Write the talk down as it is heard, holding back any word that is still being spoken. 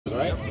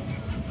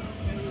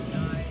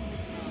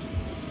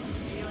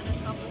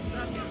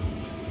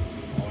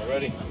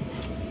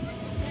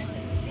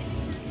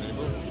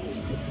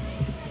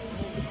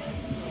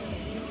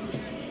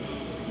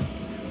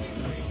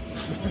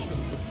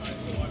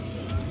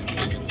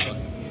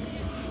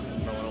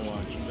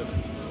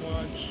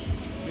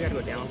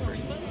gotta go down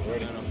first.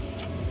 Ready?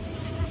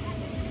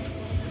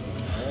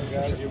 Alright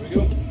guys, here we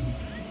go.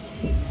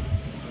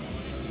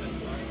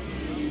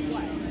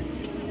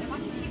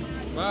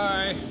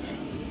 Bye.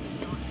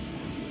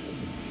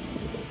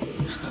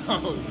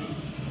 Oh.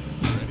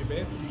 Ready,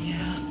 babe?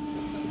 Yeah.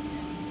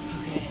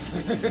 Okay.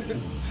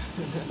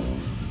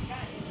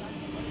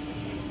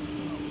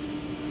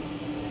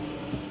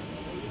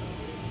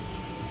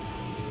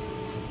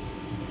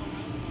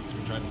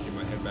 I'm trying to keep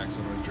my head back so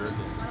I don't jerk.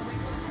 Gotta wait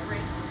for the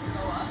springs to go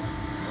up.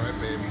 Alright,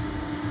 babe.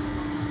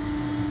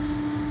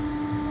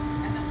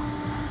 And then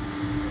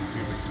once Let's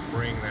see the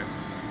spring that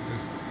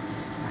is.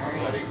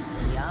 Ready?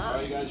 Yeah.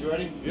 Alright, you guys, you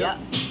ready? Yep.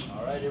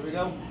 Alright, here we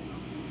go.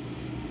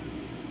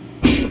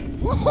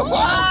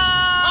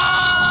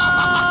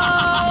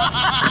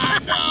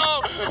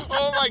 No!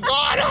 Oh my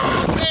God!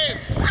 Oh, babe!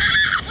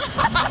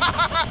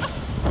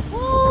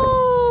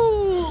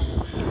 Woo!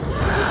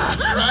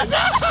 Right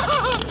now!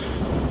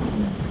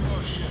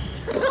 Oh shit!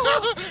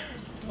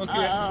 Okay.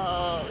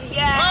 Oh,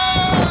 yeah.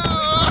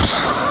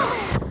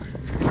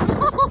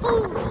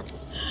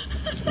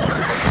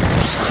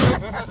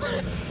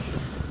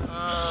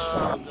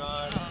 Oh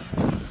God!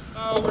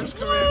 Oh, we're just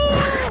coming in.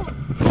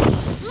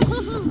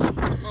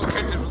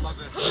 Okay, dude, we love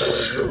this.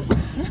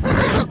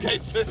 Okay,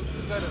 set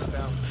us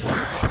down.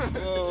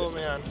 Oh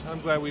man, I'm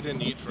glad we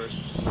didn't eat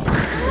first.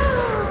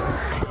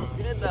 Feels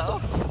good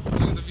though.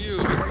 Look at the view.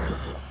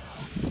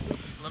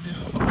 Love you.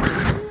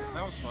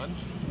 That was fun.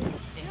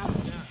 Yeah.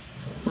 Yeah.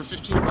 For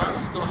 15 bucks,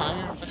 go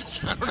higher and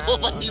faster. I don't know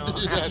if I need to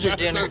do that. After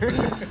dinner. Oh, this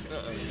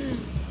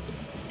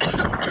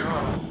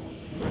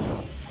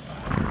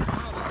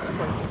is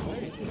quite the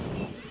sight.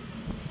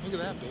 Look at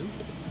that, dude.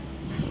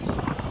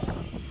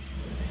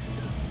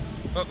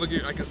 Oh, look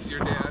at, I can see your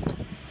dad.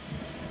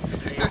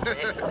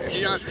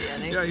 Yeah,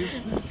 standing. yeah, he's.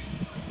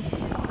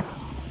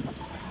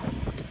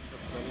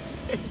 That's funny.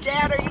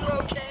 Dad, are you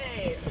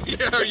okay?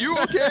 Yeah, are you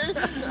okay?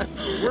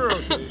 We're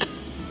okay.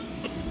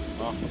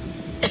 Awesome.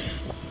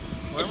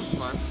 Well, that was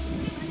fun.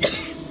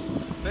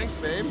 Thanks,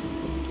 babe.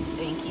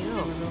 Thank you.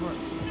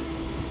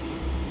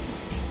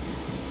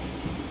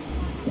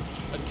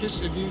 I'd kiss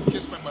if you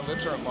kiss my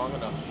lips aren't long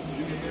enough.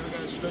 You can never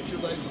guys stretch your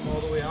legs from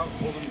all the way out,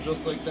 hold them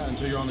just like that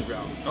until you're on the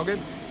ground. Okay.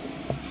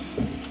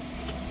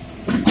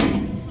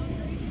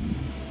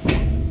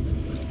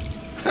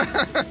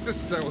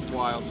 That was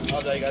wild.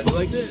 How's that, you guys? You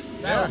liked it?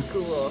 That was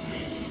cool.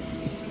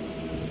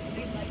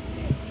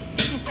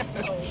 You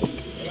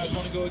guys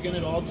want to go again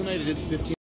at all tonight? It is 15.